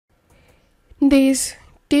This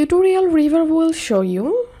tutorial review will show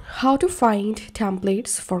you how to find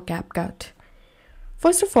templates for CapCut.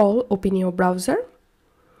 First of all, open your browser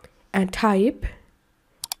and type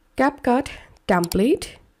CapCut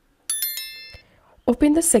Template.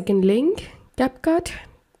 Open the second link,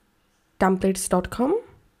 CapCutTemplates.com,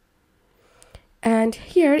 and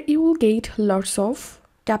here you will get lots of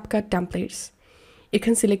CapCut templates. You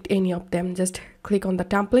can select any of them. Just click on the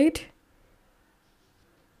template,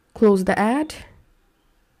 close the ad,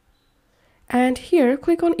 and here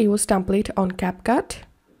click on Use Template on CapCut.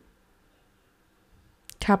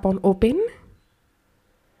 Tap on Open,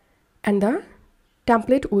 and the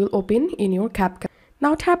template will open in your CapCut.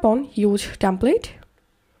 Now tap on Use Template.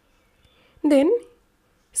 Then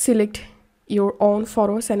select your own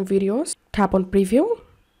photos and videos. Tap on Preview,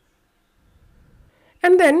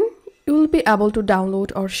 and then you will be able to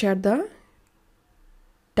download or share the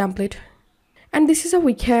template. And this is how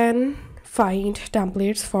we can find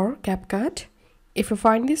templates for CapCut. If you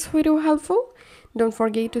find this video helpful, don't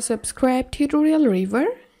forget to subscribe Tutorial River.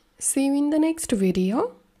 See you in the next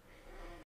video.